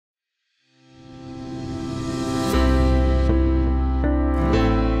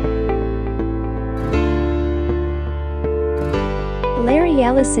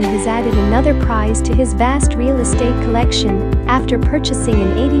Ellison has added another prize to his vast real estate collection after purchasing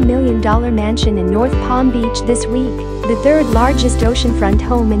an $80 million mansion in North Palm Beach this week, the third largest oceanfront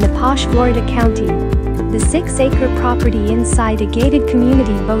home in the posh Florida county. The 6-acre property inside a gated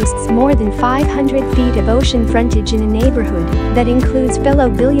community boasts more than 500 feet of ocean frontage in a neighborhood that includes fellow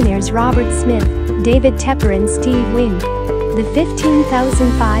billionaires Robert Smith, David Tepper and Steve Wynn. The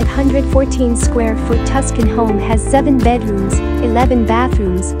 15,514 square foot Tuscan home has 7 bedrooms, 11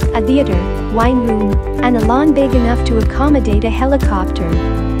 bathrooms, a theater, wine room, and a lawn big enough to accommodate a helicopter.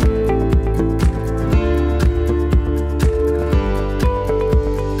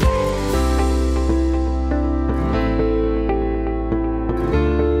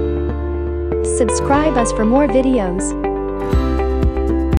 Subscribe us for more videos.